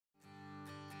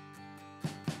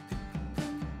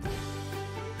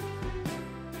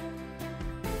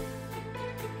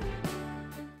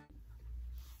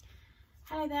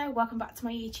Hi there, welcome back to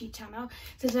my YouTube channel.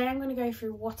 So today I'm going to go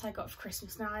through what I got for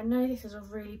Christmas. Now I know this is a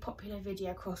really popular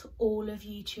video across all of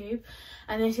YouTube,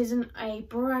 and this isn't a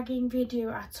bragging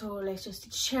video at all. It's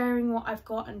just sharing what I've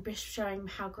got and just showing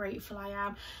how grateful I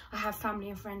am. I have family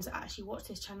and friends that actually watch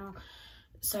this channel,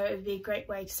 so it would be a great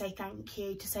way to say thank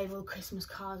you, to save all Christmas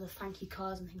cards or thank you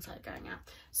cards and things like that going out.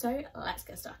 So let's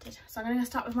get started. So I'm going to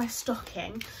start with my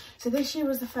stocking. So this year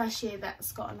was the first year that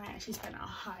Scott and I actually spent at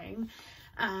home,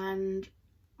 and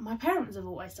my parents have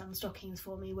always done stockings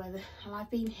for me, and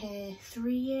I've been here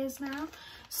 3 years now.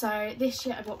 So this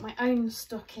year I got my own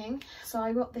stocking. So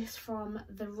I got this from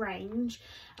The Range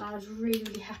and I was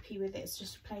really happy with it. It's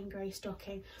just a plain grey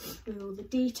stocking with all the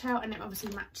detail, and it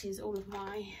obviously matches all of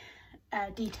my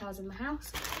details in the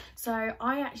house. So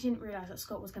I actually didn't realise that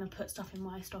Scott was going to put stuff in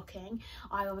my stocking.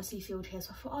 I obviously filled his,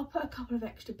 so I thought I'll put a couple of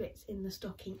extra bits in the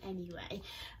stocking anyway,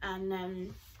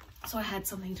 and so I had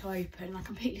something to open. I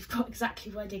completely forgot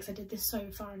exactly what I did because I did this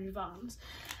so far in advance,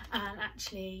 and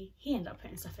actually he ended up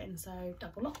putting stuff in, so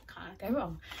double up, can't go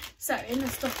wrong. So in the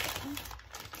stocking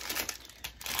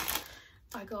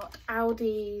I got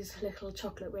Aldi's little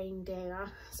chocolate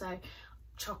reindeer. So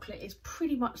chocolate is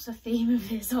pretty much the theme of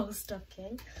this whole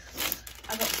stocking.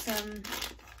 I got some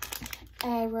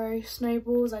Aero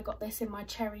snowballs. I got this in my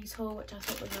cherries haul, which I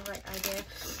thought was a great idea.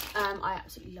 I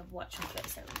absolutely love white chocolate,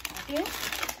 so here.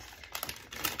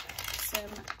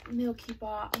 Some Milky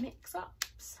Bar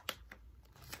mix-ups.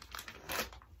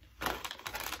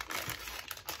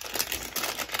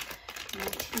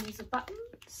 Teaser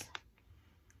buttons.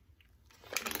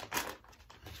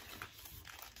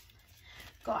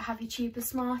 Got Happy Tuber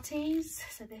Smarties.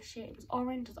 So this year it was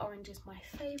orange, as orange is my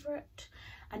favourite.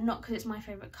 And not because it's my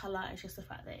favourite colour, it's just the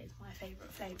fact that it's my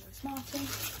favourite flavour of Smartie.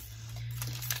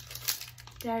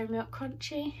 Dairy Milk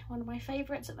Crunchy, one of my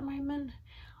favourites at the moment.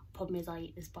 Problem is I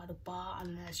eat this by the bar,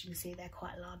 and as you can see they're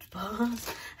quite large bars.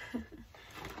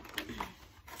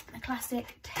 The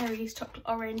classic Terry's chocolate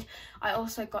orange. I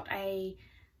also got a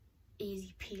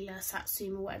easy peeler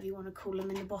Satsuma, whatever you want to call them,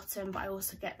 in the bottom, but I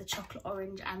also get the chocolate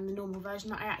orange and the normal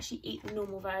version. I actually eat the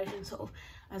normal version sort of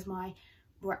as my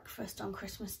breakfast on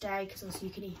Christmas Day, because also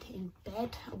you can eat it in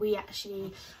bed. We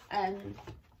actually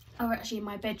are actually in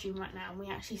my bedroom right now, and we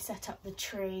actually set up the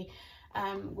tree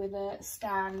with a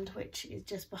stand which is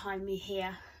just behind me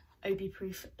here, Obi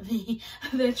proof the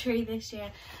tree this year,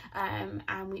 and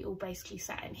we all basically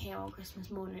sat in here on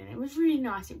Christmas morning. It was really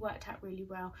nice, it worked out really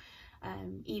well,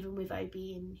 even with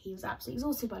Obi, and he was absolutely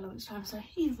exhausted by lunchtime, so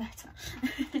even better.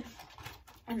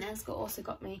 And then Scott also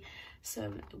got me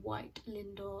some white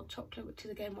Lindor chocolate, which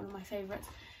is again one of my favourites.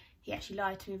 He actually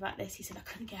lied to me about this. He said I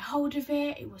couldn't get hold of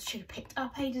it, should have picked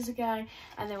up ages ago.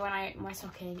 And then when I opened my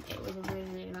stocking, it was a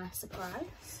really nice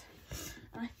surprise.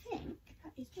 And I think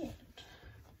that is it.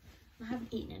 I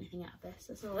haven't eaten anything out of this,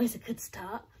 that's always a good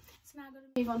start. So now I'm going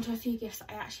to move on to a few gifts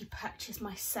that I actually purchased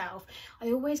myself.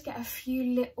 I always get a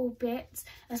few little bits,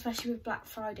 especially with Black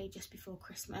Friday just before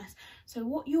Christmas. So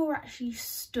what you're actually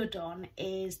stood on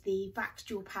is the Vax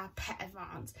Dual Power Pet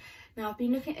Advance. Now I've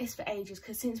been looking at this for ages,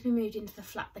 because since we moved into the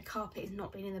flat the carpet has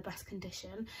not been in the best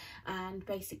condition, and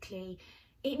basically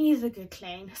it needs a good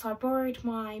clean. So I borrowed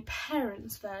my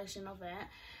parents' version of it.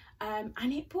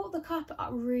 And it brought the carpet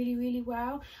up really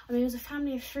well. I mean, it was a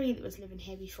family of 3 that was living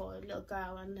here before, a little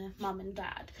girl and the mum and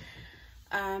dad.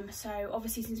 So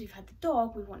obviously since we've had the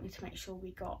dog, we wanted to make sure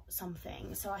we got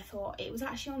something. So I thought it was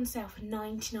actually on sale for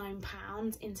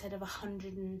 £99 instead of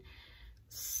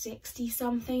 160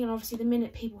 something. And obviously the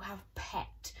minute people have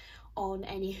pet on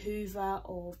any Hoover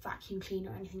or vacuum cleaner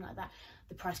or anything like that,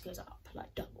 the price goes up,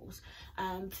 like doubles.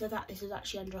 For that, this was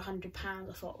actually under £100.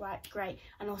 I thought, right, great.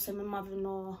 And also my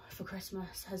mother-in-law for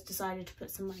Christmas has decided to put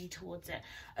some money towards it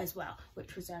as well,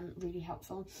 which was really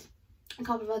helpful. A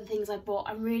couple of other things I bought.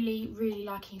 I'm really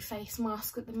liking face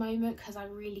masks at the moment, because I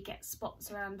really get spots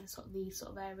around these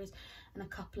sort of areas, and a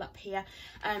couple up here.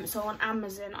 So on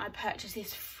Amazon I purchased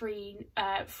this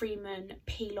Freeman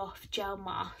peel off gel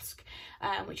mask,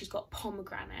 which has got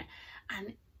pomegranate,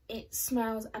 and it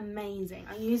smells amazing.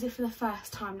 I used it for the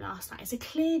first time last night. It's a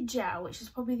clear gel, which is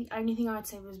probably the only thing I'd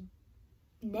say was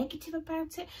negative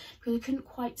about it, because I couldn't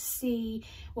quite see,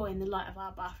 well, in the light of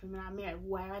our bathroom and our mirror,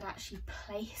 where I'd actually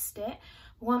placed it.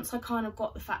 Once I kind of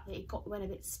got the fact that it went a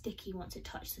bit sticky once it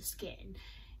touched the skin,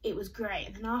 it was great.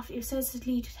 And then after, it says to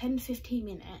leave 10-15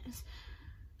 minutes.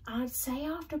 I'd say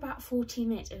after about 14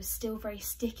 minutes it was still very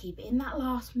sticky, but in that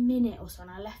last minute or so,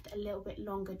 and I left it a little bit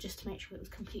longer just to make sure it was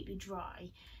completely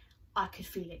dry, I could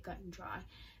feel it going dry.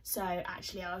 So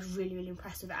actually I was really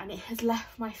impressed with it, and it has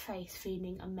left my face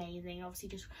feeling amazing. Obviously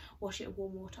just wash it with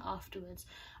warm water afterwards.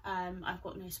 I've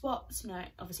got no spots,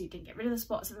 obviously it didn't get rid of the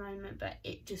spots at the moment, but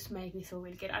it just made me feel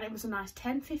really good. And it was a nice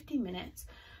 10-15 minutes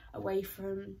away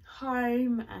from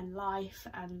home and life,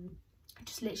 and I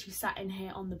just literally sat in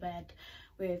here on the bed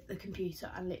with the computer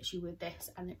and literally with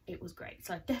this, and it was great.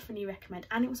 So I definitely recommend,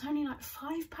 and it was only like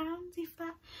 £5 if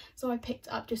that, so I picked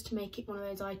it up just to make it one of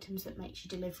those items that makes you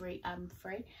delivery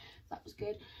free. That was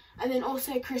good. And then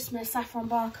also Christmas, Saffron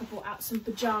Barker brought out some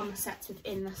pyjama sets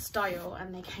within the style,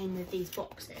 and they came with these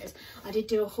boxes. I did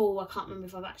do a haul, I can't remember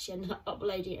if I've actually ended up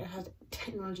uploading it, it had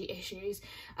technology issues.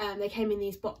 They came in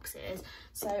these boxes,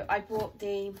 so I bought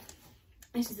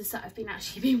this is the set I've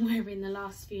actually been wearing the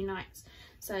last few nights.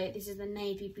 So this is the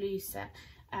navy blue set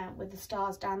with the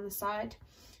stars down the side,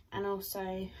 and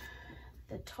also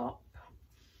the top.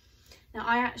 Now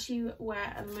I actually wear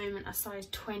at the moment a size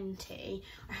 20.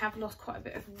 I have lost quite a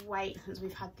bit of weight since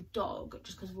we've had the dog,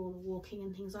 just because of all the walking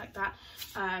and things like that.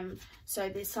 So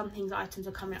there's some items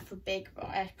are coming up for big, but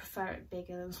I prefer it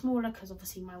bigger than smaller because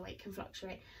obviously my weight can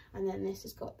fluctuate. And then this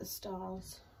has got the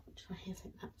stars, which I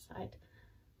think that side,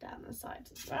 down the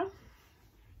sides as well.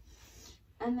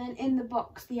 And then in the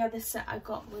box, the other set I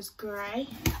got was grey,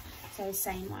 so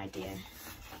same idea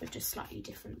but just slightly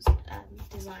different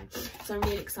design. So I'm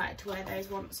really excited to wear those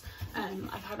once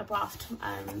I've had a bath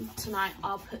tonight.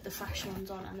 I'll put the fresh ones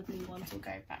on and the blue ones will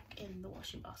go back in the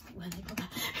washing basket when they come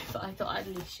back. But I thought I'd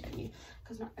at least show you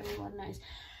because not everyone knows.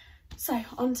 So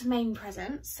on to main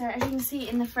presents. So as you can see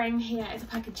in the frame here is a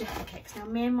pack of Jaffa cakes. Now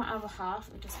me and my other half,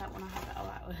 I just don't want to have it all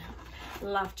out,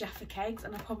 love Jaffa cakes,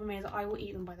 and the problem is I will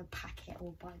eat them by the packet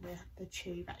or by the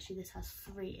tube. Actually this has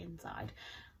 3 inside.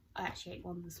 I actually ate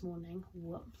one this morning.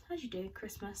 Whoops. As you do,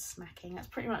 Christmas snacking. That's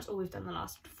pretty much all we've done the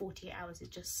last 48 hours is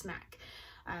just snack.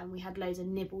 We had loads of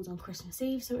nibbles on Christmas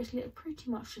Eve, so it's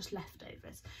pretty much just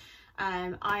leftovers.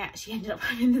 I actually ended up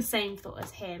having the same thought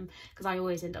as him because I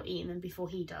always end up eating them before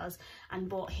he does, and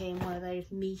bought him one of those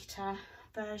meter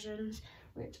versions,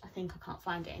 which I think I can't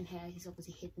find it in here. He's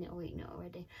obviously hidden it or eaten it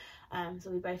already. So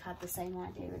we both had the same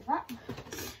idea with that.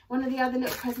 One of the other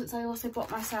little presents I also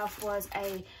bought myself was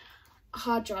a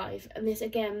hard drive, and this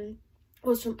again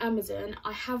was from Amazon.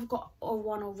 I have got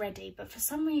one already, but for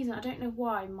some reason, I don't know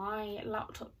why, my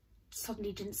laptop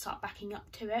suddenly didn't start backing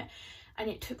up to it, and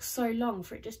it took so long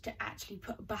for it just to actually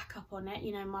put a backup on it.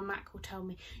 You know, my Mac will tell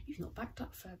me, you've not backed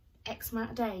up for X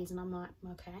amount of days, and I'm like,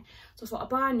 okay. So I thought I'll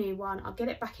buy a new one, I'll get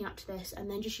it backing up to this, and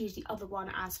then just use the other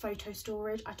one as photo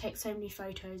storage. I take so many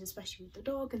photos, especially with the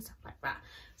dog and stuff like that,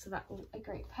 so that was a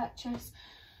great purchase.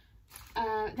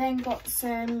 Then got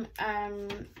some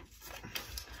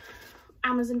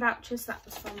Amazon vouchers. That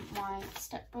was from my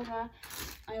stepbrother.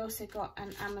 I also got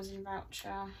an Amazon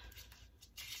voucher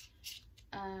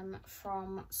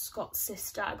from Scott's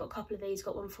sister. I got a couple of these,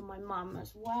 got one from my mum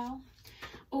as well.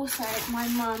 Also, my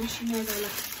mum, she knows I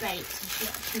love to bake, so she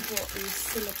actually bought these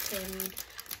silicone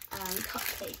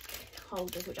cupcake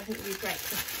holders, which I think would be great.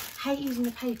 I hate using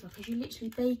the paper because you literally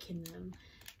bake in them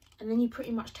and then you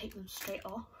pretty much take them straight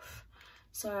off.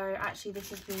 So actually this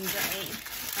has been great,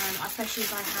 especially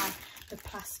as I have the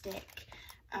plastic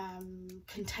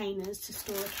containers to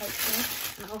store the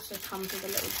cakes in, and it also comes with a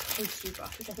little pastry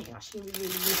brush, which I think is actually really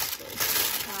useful,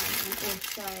 and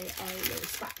also a little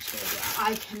spatula as well.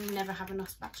 I can never have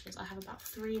enough spatulas. I have about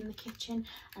 3 in the kitchen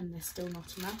and they're still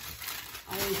not enough.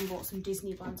 I even bought some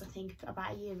Disney ones I think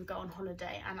about a year ago on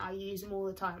holiday, and I use them all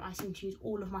the time. I seem to use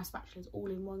all of my spatulas all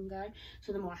in one go,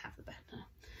 so the more I have the better.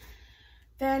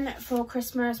 Then for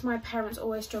Christmas, my parents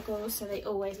always struggle, so they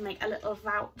always make a little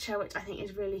voucher, which I think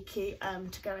is really cute,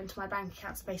 to go into my bank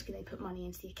account. So basically they put money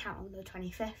into the account on the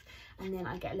 25th, and then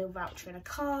I get a little voucher in a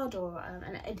card, or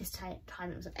and this time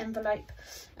it was an envelope.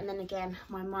 And then again,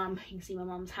 my mum, you can see my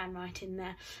mum's handwriting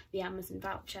there, the Amazon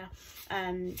voucher,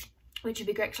 which would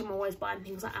be great because I'm always buying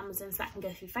things like Amazon, so that can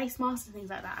go through face masks and things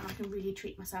like that, and I can really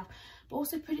treat myself, but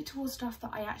also put it towards stuff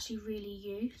that I actually really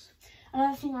use.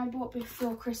 Another thing I bought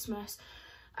before Christmas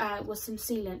was some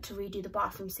sealant to redo the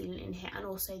bathroom sealant in here, and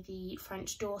also the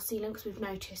French door sealant, because we've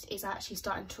noticed it's actually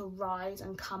starting to rise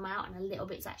and come out, and a little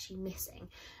bit's actually missing.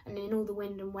 And in all the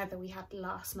wind and weather we had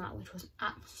last night, which was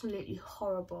absolutely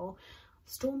horrible,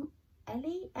 Storm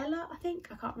Ella, I think,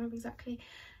 I can't remember exactly,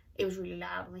 it was really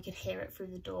loud and we could hear it through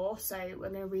the door, so we're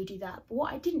going to redo that. But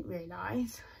what I didn't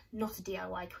realise, not a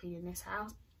DIY queen in this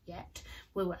house yet,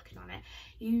 we're working on it,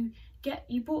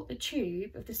 you bought the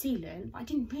tube of the sealant, but I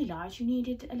didn't realise you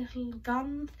needed a little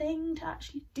gun thing to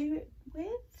actually do it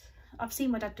with. I've seen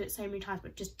my dad do it so many times,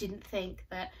 but just didn't think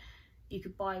that you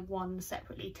could buy one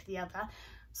separately to the other.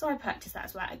 So I purchased that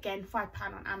as well. Again, £5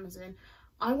 on Amazon.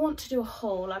 I want to do a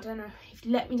haul. I don't know if,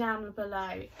 let me down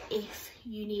below if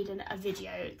you need a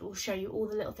video that will show you all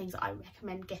the little things that I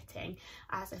recommend getting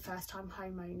as a first time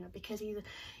homeowner, because either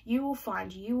you will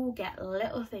find you will get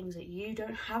little things that you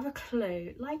don't have a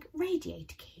clue, like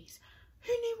radiator keys.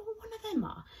 Who knew what one of them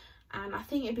are? And I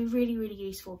think it'd be really, really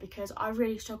useful, because I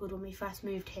really struggled when we first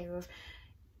moved here of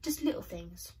just little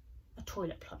things. A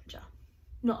toilet plunger.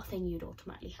 Not a thing you'd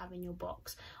automatically have in your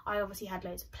box. I obviously had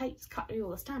loads of plates, cutlery,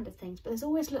 all the standard things, but there's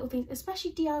always little things,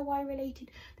 especially DIY related,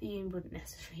 that you wouldn't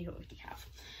necessarily already have.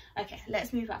 Okay,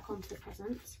 let's move back onto the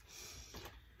presents.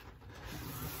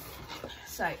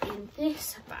 So in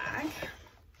this bag,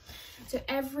 so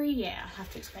every year, I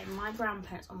have to explain, my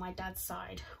grandparents on my dad's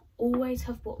side always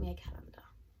have bought me a calendar.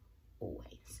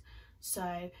 Always.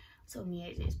 So some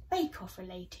years it's Bake Off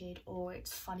related or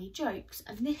it's funny jokes,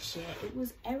 and this year it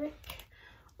was Eric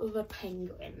the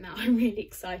Penguin. Now I'm really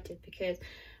excited because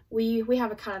we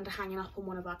have a calendar hanging up on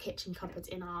one of our kitchen cupboards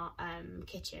in our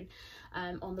kitchen,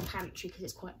 on the pantry, because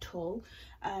it's quite tall,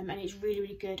 and it's really,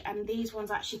 really good. And these ones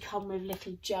actually come with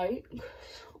little jokes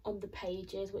on the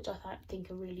pages, which I think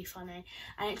are really funny.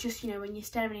 And it's just, you know, when you're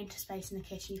staring into space in the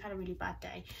kitchen, you've had a really bad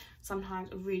day,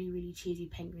 sometimes a really, really cheesy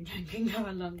penguin joke can go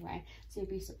a long way. So you'll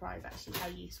be surprised actually how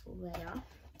useful they are.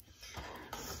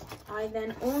 I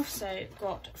then also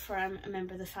got from a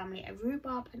member of the family a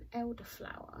rhubarb and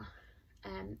elderflower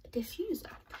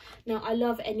diffuser. Now I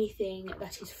love anything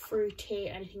that is fruity,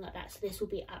 anything like that, so this will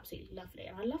be absolutely lovely.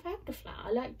 And I love elderflower.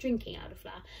 I like drinking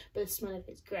elderflower, but the smell of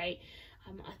it's great.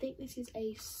 I think this is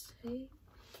a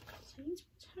Sainsbury's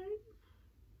home.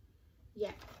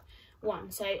 Yeah, one.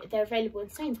 So they're available in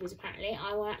Sainsbury's apparently.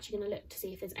 I'm actually going to look to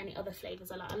see if there's any other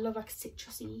flavours I like. I love like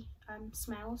citrusy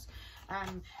smells.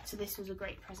 So this was a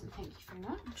great present. Thank you very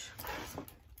much.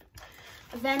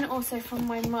 Then also from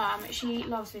my mum, she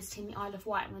loves visiting the Isle of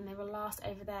Wight. When they were last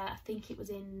over there, I think it was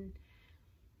in,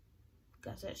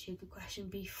 that's actually a good question,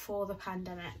 before the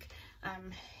pandemic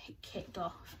kicked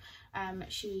off.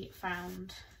 She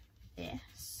found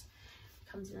this. It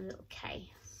comes in a little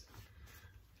case,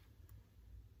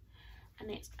 and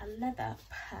it's a leather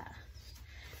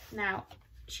purse. Now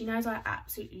she knows I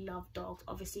absolutely love dogs.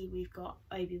 Obviously we've got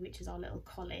Obi, which is our little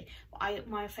collie, but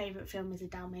my favourite film is the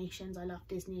Dalmatians. I love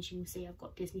Disney. As you can see, I've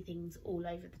got Disney things all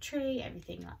over the tree,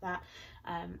 everything like that.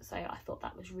 So I thought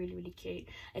that was really, really cute.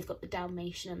 It's got the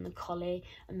Dalmatian and the collie,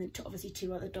 and then obviously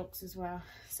 2 other dogs as well.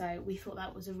 So we thought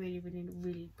that was a really, really,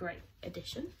 really great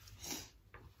addition.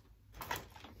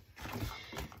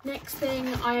 Next thing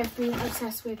I have been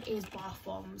obsessed with is bath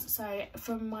bombs. So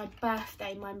from my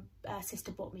birthday, my sister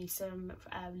bought me some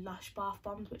Lush bath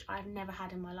bombs, which I've never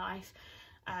had in my life.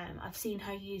 I've seen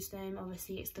her use them.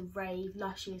 Obviously it's the Rave,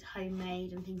 Lush is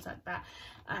homemade and things like that.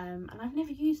 And I've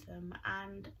never used them,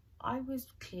 and I was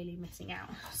clearly missing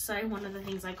out. So one of the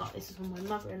things I got, this was from my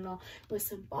mother-in-law, was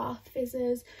some bath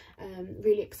fizzers.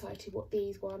 Really excited what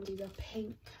these ones, these are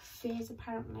Pink Fizz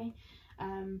apparently.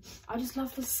 I just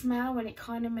love the smell, and it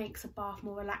kind of makes a bath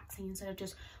more relaxing instead of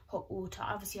just hot water.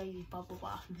 Obviously I use bubble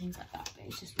bath and things like that, but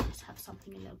it's just nice to have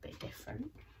something a little bit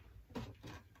different.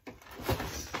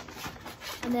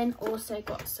 And then also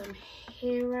got some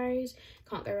Heroes.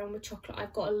 Can't go wrong with chocolate.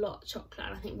 I've got a lot of chocolate,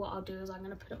 and I think what I'll do is I'm going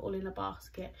to put it all in a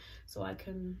basket so I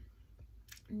can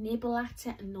nibble at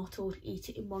it and not all eat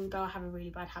it in one go. I have a really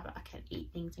bad habit, I can't eat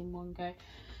things in one go.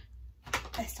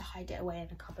 Best to hide it away in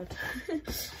a cupboard.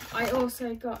 I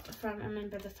also got from a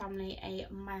member of the family a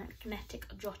magnetic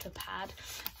jotter pad,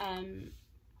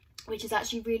 which is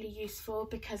actually really useful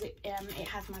because it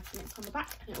has magnets on the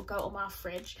back, and it will go on our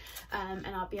fridge, and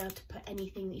I'll be able to put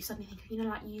anything that you suddenly think of, you know,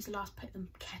 like you use the last, put them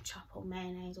ketchup or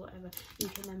mayonnaise or whatever, you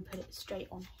can then put it straight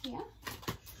on here.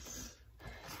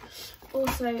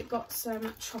 Also got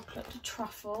some chocolate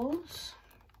truffles,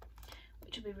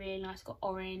 which will be really nice. Got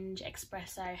orange,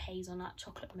 espresso, hazelnut,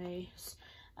 chocolate mousse,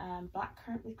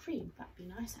 blackcurrant with cream. That'd be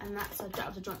nice. And that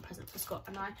was a joint present for Scott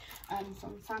and I,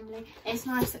 from family. It's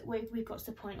nice that we've got to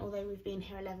the point, although we've been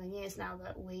here 11 years now,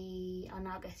 that we are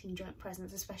now getting joint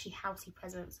presents, especially housey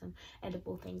presents and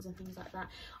edible things and things like that.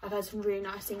 I've had some really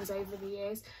nice things over the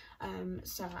years.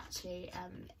 So actually,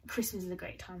 Christmas is a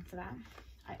great time for that.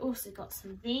 I also got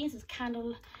some of these as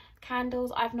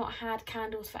candles. I've not had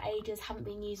candles for ages, haven't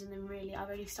been using them really.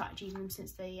 I've only started using them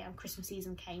since the Christmas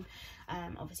season came,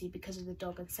 obviously because of the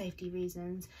dog and safety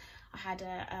reasons. I had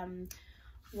a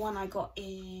one I got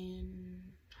in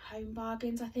Home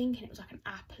Bargains, I think, and it was like an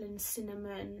apple and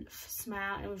cinnamon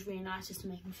smell, and it was really nice just to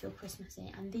make me feel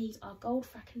Christmassy. And these are gold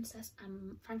frankincense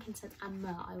and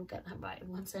myrrh. I will get that right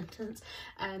in one sentence,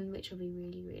 which will be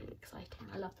really, really exciting.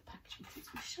 I love the packaging, it's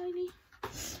so shiny.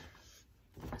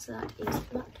 So that is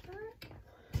that bag.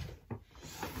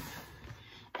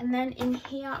 And then in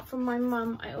here from my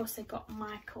mum, I also got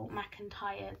Michael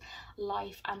McIntyre's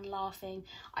Life and Laughing.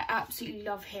 I absolutely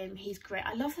love him. He's great.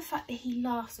 I love the fact that he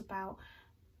laughs about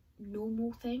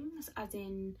normal things, as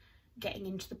in getting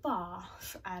into the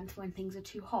bath and when things are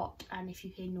too hot, and if you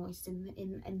hear noises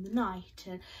in the night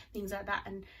and things like that,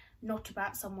 and not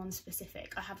about someone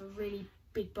specific. I have a really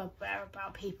big bugbear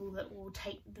about people that will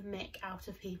take the mick out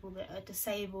of people that are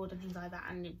disabled and things like that,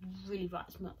 and it really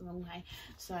rubs me up the wrong way.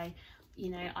 So, you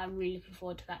know, I'm really looking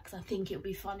forward to that because I think it'll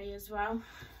be funny as well.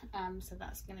 So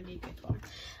that's going to be a good one.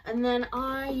 And then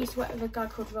I used to work with a guy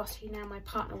called Ross, who now my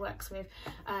partner works with,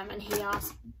 and he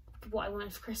asked what I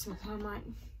wanted for Christmas, and I'm like,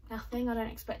 nothing. I don't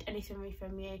expect anything really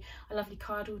from you. A lovely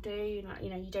card will do. You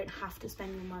know, you don't have to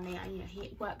spend your money. And, you know,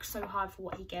 he works so hard for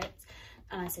what he gets.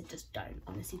 And I said, just don't,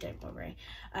 honestly, don't worry.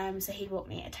 So he bought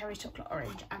me a Terry's Chocolate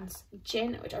Orange and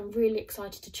gin, which I'm really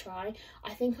excited to try.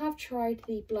 I think I've tried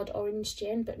the Blood Orange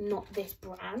gin, but not this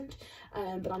brand.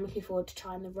 But I'm looking forward to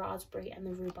trying the raspberry and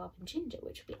the rhubarb and ginger,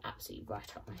 which will be absolutely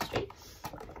right up my street.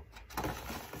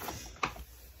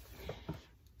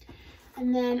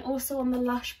 And then also on the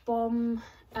Lush Bomb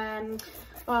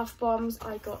bath bombs,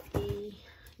 I got the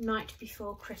Night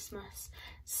Before Christmas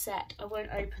set. I won't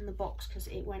open the box because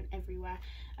it went everywhere,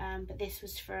 but this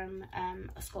was from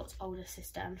Scott's older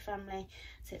sister and family,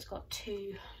 so it's got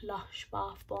 2 Lush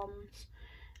bath bombs.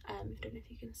 I don't know if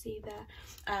you can see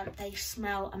there. They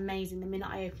smell amazing. The minute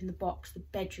I opened the box, the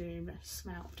bedroom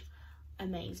smelled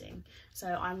amazing, so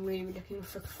I'm really looking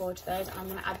forward to those. I'm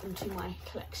going to add them to my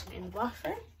collection in the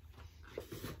bathroom.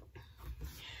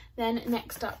 Then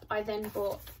next up, I then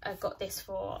got this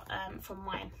for from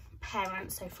my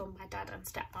parents, so from my dad and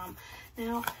stepmom.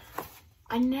 Now,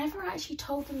 I never actually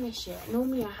told them this year.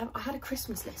 Normally I had a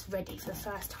Christmas list ready for the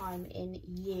first time in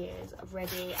years,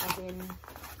 ready as in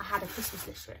I had a Christmas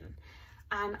list written.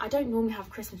 And I don't normally have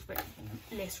a Christmas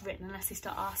list written unless they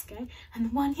start asking. And the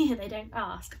one year they don't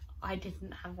ask, I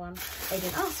didn't have one. They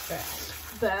didn't ask for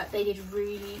it. But they did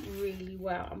really, really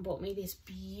well and bought me this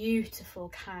beautiful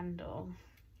candle.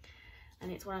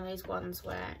 And it's one of those ones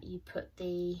where you put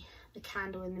the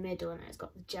candle in the middle and it's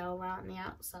got the gel around the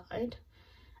outside,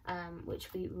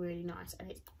 which would be really nice. And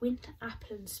it's Winter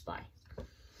Apple and Spice.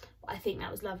 I think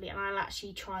that was lovely, and I'll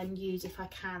actually try and use, if I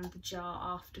can, the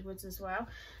jar afterwards as well,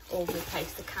 or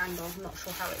replace the candle. I'm not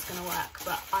sure how it's going to work,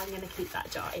 but I'm going to keep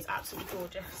that jar. It's absolutely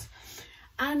gorgeous.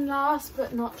 And last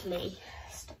but not least,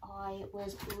 I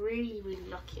was really, really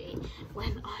lucky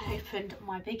when I opened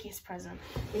my biggest present.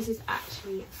 This is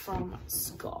actually from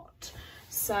Scott.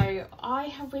 So I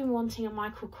have been wanting a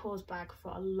Michael Kors bag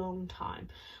for a long time.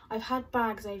 I've had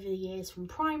bags over the years from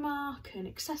Primark and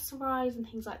Accessorize and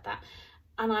things like that,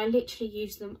 and I literally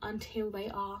use them until they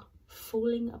are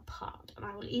falling apart. And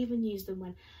I will even use them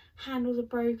when handles are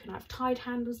broken. I've tied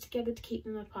handles together to keep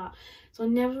them apart. So I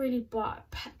never really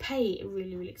pay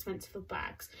really, really expensive for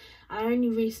bags. And only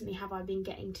recently have I been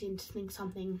getting into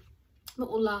something that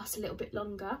will last a little bit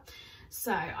longer.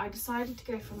 So I decided to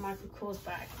go for a Michael Kors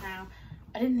bag. Now,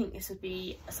 I didn't think this would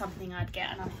be something I'd get,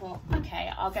 and I thought,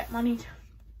 okay, I'll get money.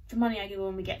 The money I get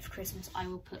when we get for Christmas, I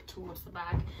will put towards the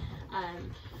bag.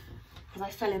 Because I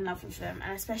fell in love with them,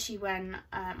 and especially when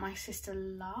my sister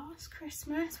last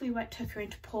Christmas, took her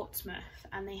into Portsmouth,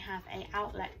 and they have an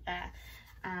outlet there,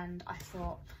 and I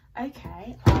thought,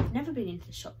 okay, I've never been into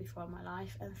the shop before in my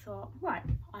life, and thought, right,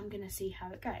 I'm gonna see how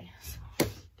it goes.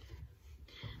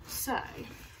 So,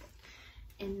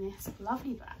 in this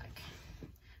lovely bag,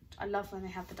 I love when they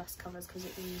have the dust covers because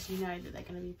it means you know that they're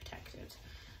going to be protected.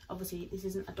 Obviously, this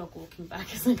isn't a dog walking bag,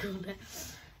 as I call it.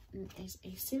 It's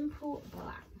a simple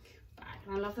black bag,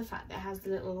 and I love the fact that it has the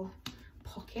little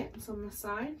pockets on the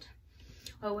side.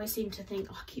 I always seem to think,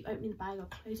 oh, I keep opening the bag, I'll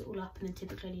close it all up, and then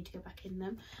typically I need to go back in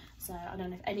them. So I don't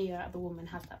know if any other woman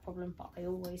has that problem, but I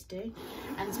always do.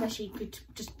 And especially good to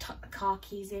just tuck the car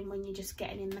keys in when you're just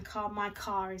getting in the car. My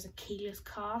car is a keyless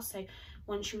car, so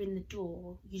once you're in the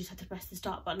door, you just have to press the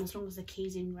start button as long as the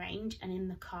key's in range and in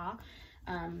the car.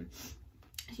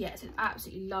 Yeah, it's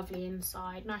absolutely lovely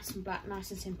inside, nice and black,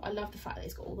 nice and simple. I love the fact that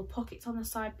it's got all the pockets on the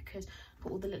side because put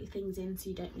all the little things in so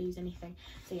you don't lose anything.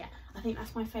 So yeah, I think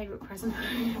that's my favourite present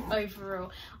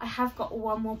overall. I have got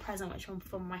one more present, which one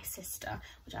from my sister,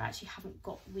 which I actually haven't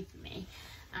got with me,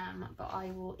 but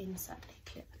I will insert a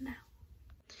clip now.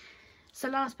 So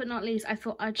last but not least, I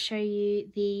thought I'd show you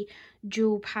the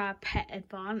Dual Power Pet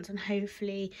Advance, and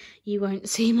hopefully you won't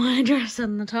see my address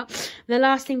on the top. The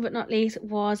last thing but not least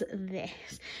was this,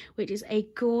 which is a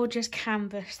gorgeous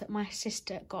canvas that my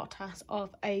sister got us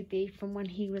of Obi from when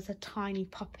he was a tiny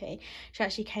puppy. She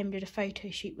actually came and did a photo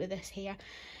shoot with us here.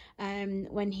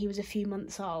 when he was a few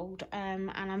months old,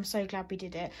 and I'm so glad we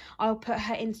did it. I'll put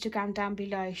her Instagram down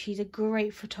below. She's a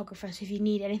great photographer, so if you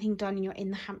need anything done and you're in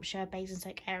the Hampshire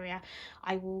Basingstoke area,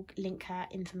 I will link her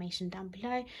information down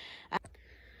below.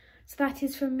 So that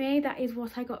is from me. That is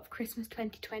what I got for Christmas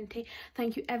 2020.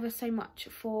 Thank you ever so much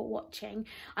for watching,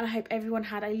 and I hope everyone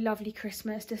had a lovely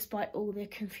Christmas despite all the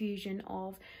confusion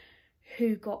of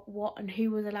who got what and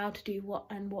who was allowed to do what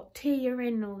and what tier you're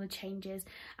in and all the changes.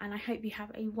 And I hope you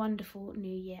have a wonderful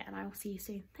new year, and I will see you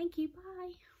soon. Thank you.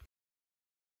 Bye.